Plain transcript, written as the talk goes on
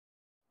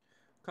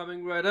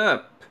Coming right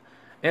up,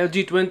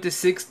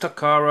 LG26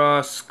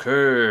 Takara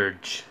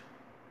Scourge.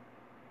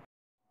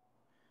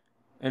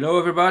 Hello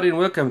everybody and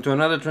welcome to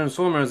another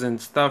Transformers and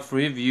Stuff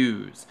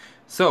Reviews.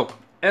 So,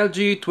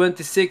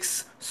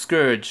 LG26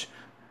 Scourge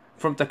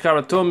from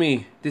Takara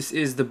Tomy. This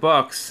is the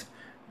box.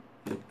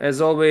 As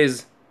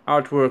always,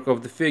 artwork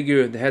of the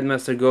figure. The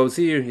headmaster goes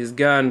here, his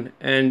gun,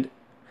 and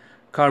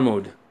car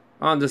mode.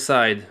 On the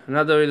side,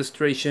 another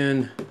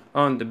illustration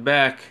on the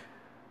back.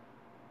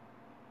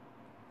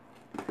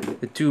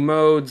 The two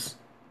modes,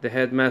 the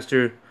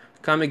headmaster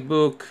comic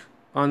book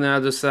on the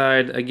other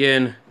side,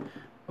 again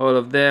all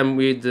of them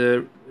with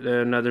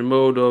another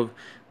mode of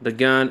the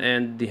gun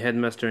and the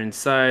headmaster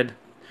inside.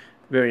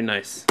 Very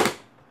nice.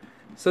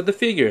 So the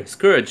figure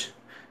Scourge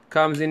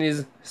comes in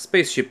his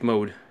spaceship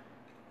mode.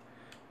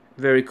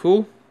 Very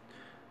cool.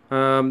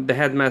 The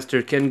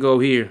headmaster can go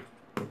here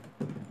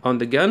on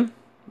the gun,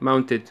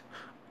 mounted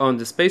on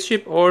the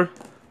spaceship, or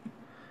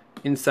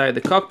inside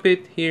the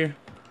cockpit here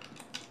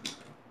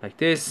like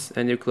this,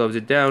 and you close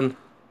it down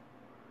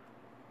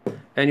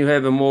and you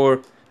have a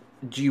more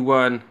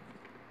G1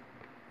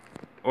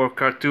 or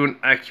cartoon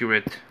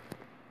accurate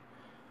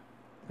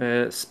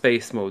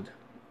spaceship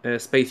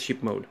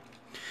mode.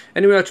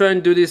 Anyway, I'll try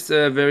and do this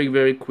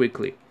very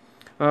quickly.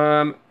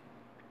 The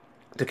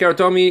Takara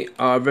Tomy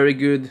are very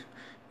good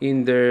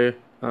in their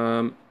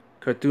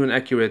cartoon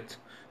accurate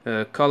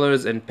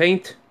colors and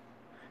paint.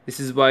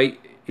 This is why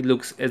it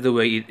looks as the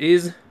way it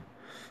is.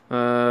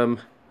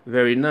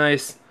 Very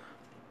nice.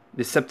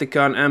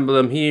 Decepticon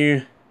emblem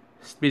here,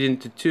 split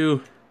into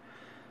two.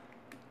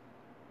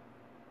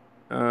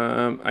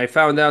 I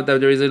found out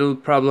that there is a little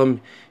problem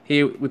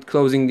here with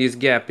closing this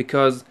gap,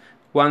 because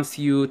once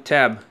you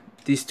tab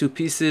these two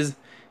pieces,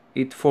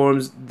 it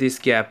forms this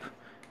gap.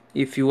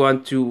 If you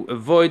want to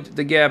avoid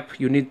the gap,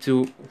 you need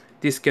to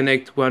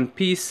disconnect one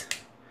piece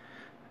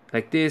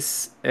like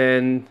this,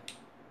 and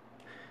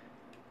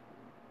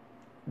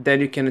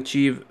then you can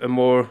achieve a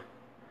more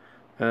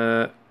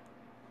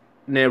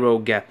narrow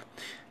gap.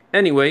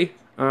 Anyway,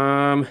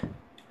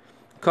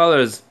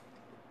 colors,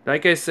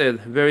 like I said,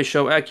 very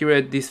show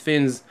accurate. These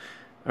fins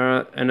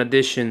are an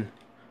addition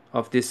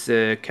of this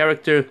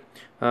character.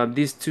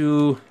 These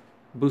two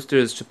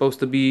boosters supposed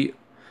to be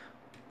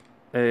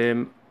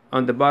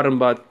on the bottom,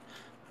 but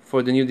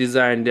for the new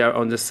design they are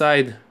on the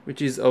side,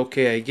 which is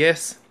okay, I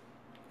guess.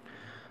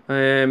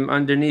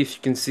 Underneath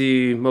you can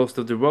see most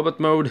of the robot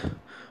mode.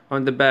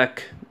 On the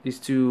back, these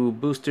two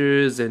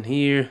boosters, and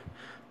here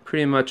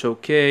pretty much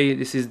okay.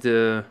 This is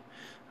the,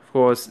 of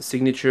course,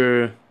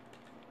 signature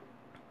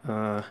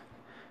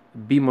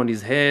beam on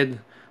his head,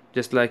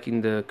 just like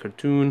in the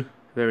cartoon.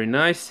 Very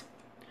nice.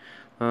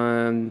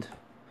 And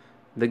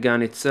the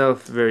gun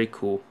itself, very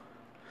cool.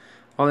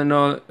 All in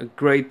all, a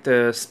great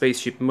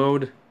spaceship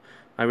mode.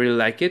 I really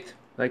like it.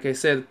 Like I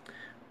said,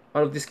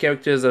 all of these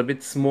characters are a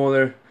bit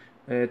smaller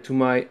to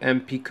my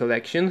MP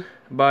collection,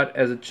 but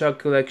as a CHUG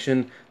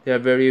collection they are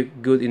very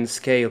good in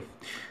scale.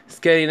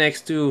 Scaling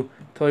next to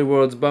Toy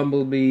World's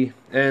Bumblebee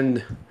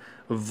and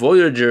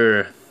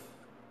Voyager,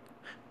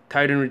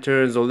 Titan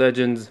Returns or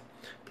Legends,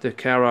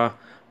 Takara,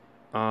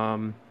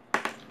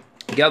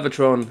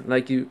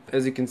 Galvatron.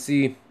 As you can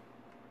see,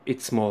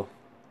 it's small.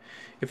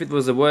 If it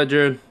was a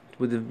Voyager, it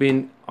would have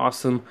been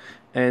awesome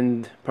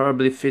and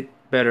probably fit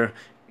better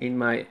in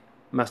my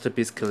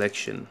masterpiece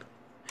collection.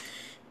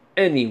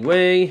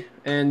 Anyway,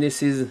 and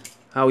this is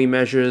how he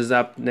measures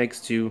up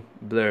next to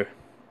Blur.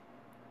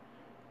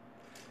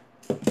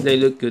 They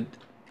look good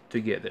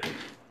together.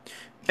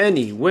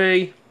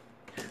 Anyway,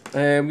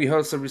 we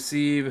also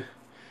receive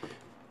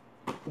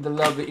the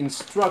lovely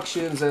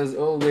instructions as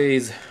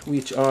always,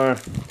 which are,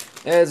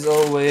 as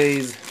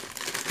always,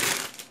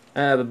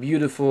 have a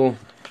beautiful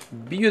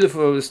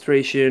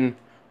illustration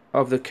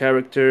of the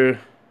character.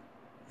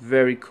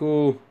 Very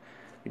cool,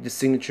 with the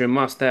signature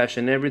mustache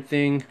and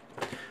everything.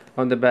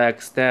 On the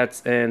back,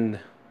 stats and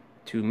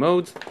two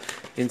modes.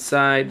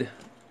 Inside,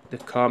 the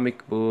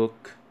comic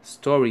book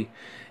story.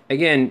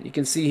 Again, you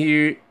can see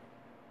here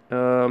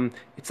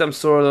it's some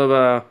sort of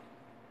a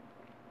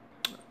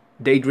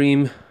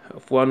daydream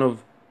of one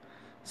of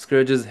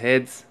Scourge's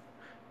heads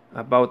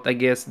about, I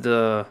guess,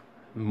 the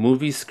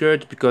movie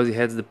Scourge, because he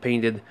has the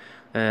painted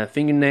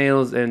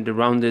fingernails and the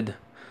rounded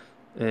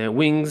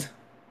wings.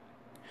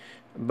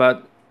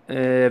 But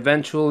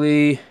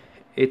eventually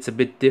it's a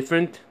bit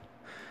different.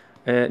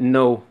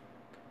 No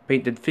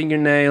painted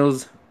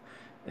fingernails,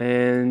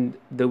 and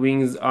the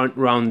wings aren't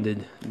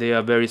rounded. They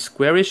are very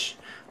squarish,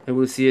 and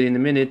we'll see it in a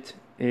minute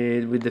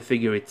with the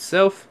figure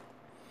itself.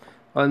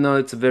 I know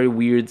it's a very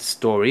weird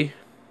story,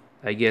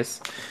 I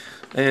guess.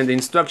 And the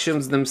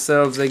instructions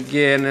themselves,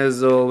 again,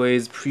 as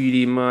always,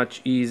 pretty much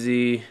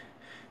easy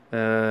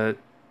to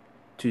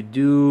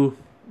do.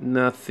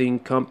 Nothing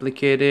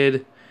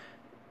complicated.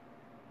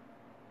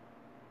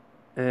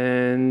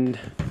 And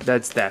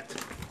that's that.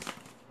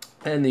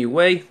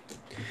 Anyway,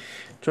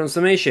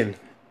 transformation,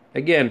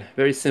 again,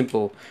 very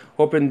simple.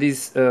 Open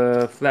these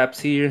flaps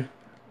here.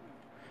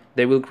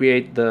 They will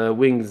create the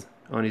wings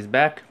on his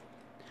back.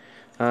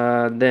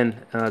 Then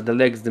the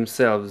legs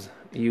themselves,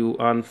 you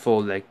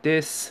unfold like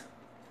this.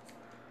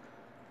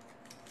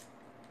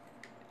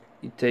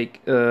 You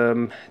take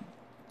the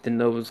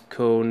nose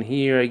cone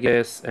here, I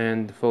guess,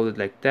 and fold it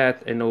like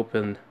that, and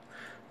open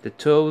the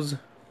toes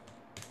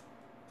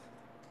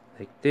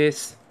like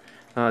this.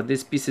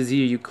 These pieces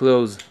here you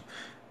close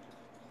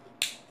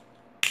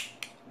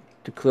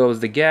to close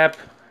the gap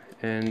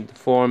and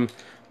form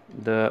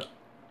the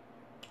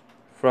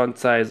front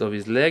sides of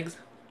his legs.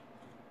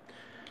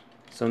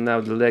 So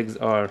now the legs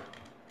are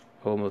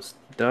almost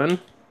done,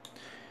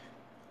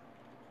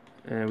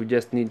 and we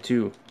just need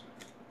to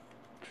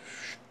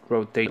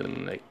rotate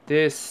them like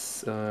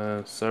this,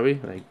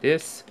 like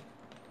this.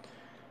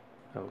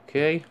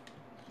 Okay.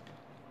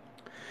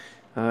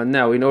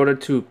 Now in order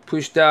to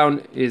push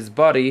down his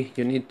body,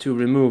 you need to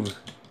remove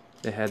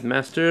the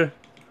headmaster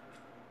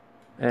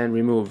and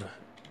remove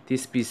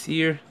this piece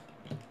here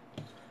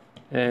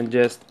and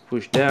just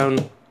push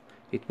down.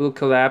 It will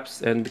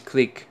collapse and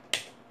click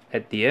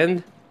at the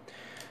end.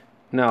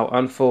 Now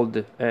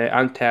unfold,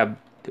 untab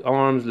the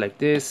arms like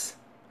this,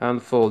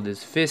 unfold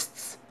his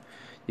fists.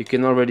 You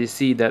can already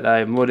see that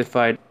I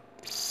modified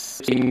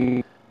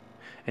and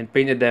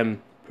painted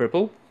them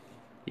purple.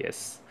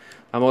 Yes,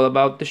 I'm all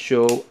about the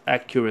show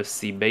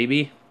accuracy,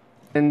 baby.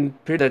 And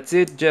that's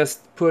it.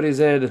 Just put his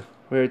head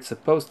where it's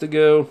supposed to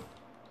go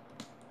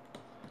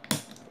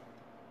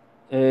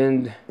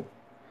and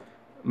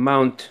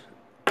mount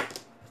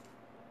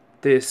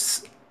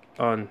this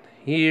on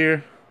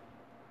here.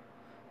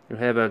 You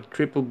have a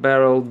triple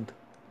barreled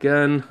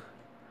gun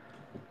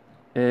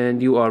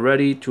and you are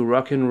ready to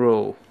rock and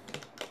roll.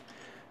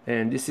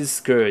 And this is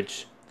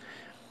Scourge.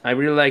 I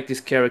really like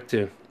this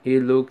character. He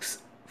looks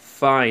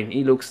fine,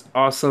 he looks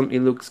awesome, he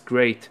looks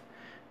great,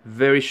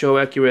 very show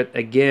accurate.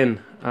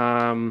 Again,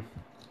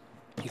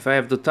 if I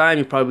have the time,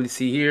 you probably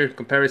see here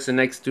comparison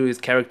next to his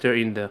character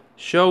in the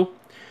show.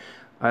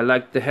 I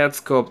like the head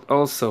sculpt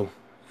also,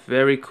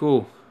 very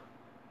cool.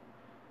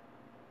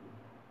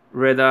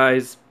 Red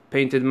eyes,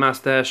 painted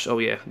mustache. Oh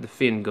yeah, the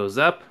fin goes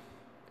up.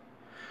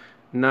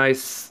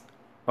 Nice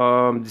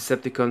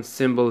Decepticon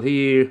symbol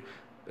here,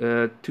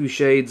 2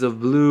 shades of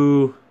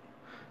blue.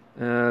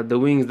 The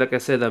wings, like I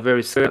said, are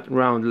very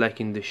round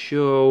like in the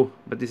show,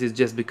 but this is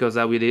just because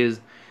how it is,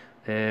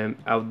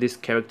 how this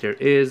character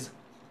is.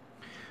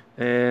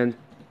 And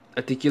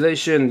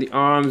articulation, the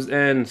arms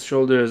and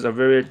shoulders are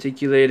very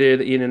articulated,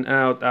 in and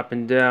out, up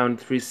and down,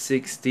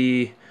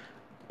 360,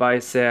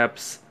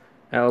 biceps,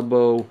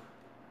 elbow.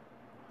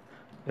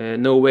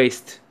 No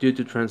waist due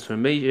to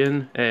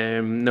transformation,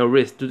 no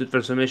wrist due to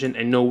transformation,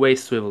 and no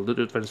waist swivel due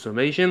to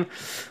transformation.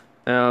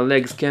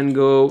 Legs can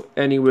go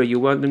anywhere you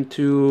want them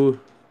to,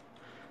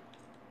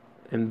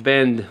 and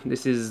bend.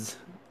 This is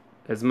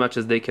as much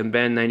as they can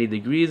bend, 90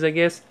 degrees, I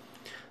guess.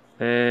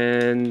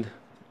 And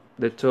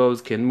the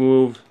toes can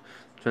move.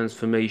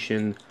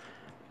 Transformation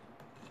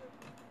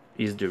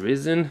is the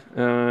reason.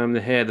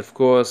 The head, of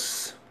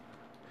course,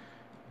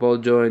 ball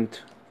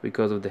joint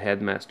because of the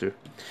headmaster.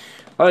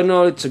 All in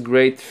all, it's a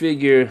great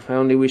figure. I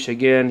only wish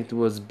again it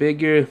was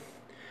bigger.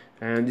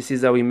 And this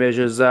is how he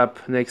measures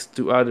up next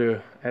to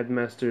other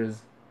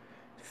headmasters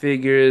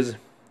figures.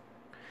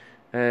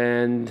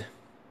 And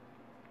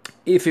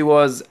if he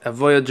was a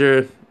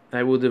Voyager,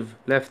 I would have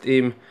left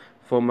him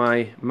for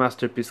my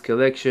masterpiece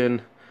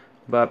collection,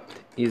 but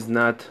he's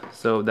not,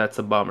 so that's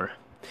a bummer.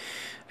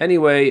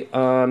 Anyway,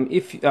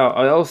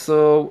 I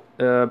also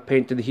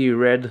painted here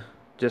red,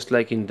 just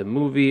like in the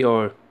movie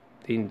or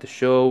in the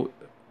show,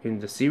 in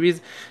the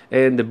series.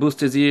 And the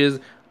boosters ears,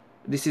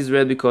 this is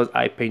red because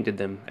I painted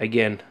them.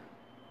 Again,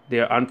 they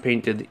are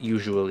unpainted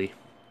usually.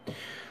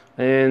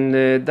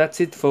 And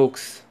that's it,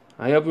 folks.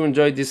 I hope you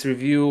enjoyed this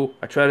review.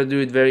 I try to do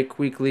it very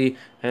quickly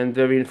and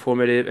very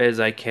informative as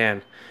I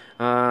can.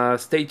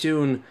 Stay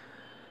tuned,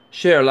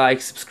 share,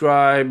 like,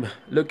 subscribe,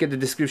 look at the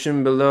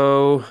description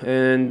below,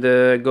 and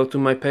go to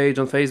my page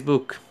on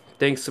Facebook.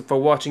 Thanks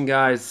for watching,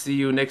 guys. See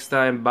you next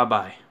time. Bye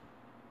bye.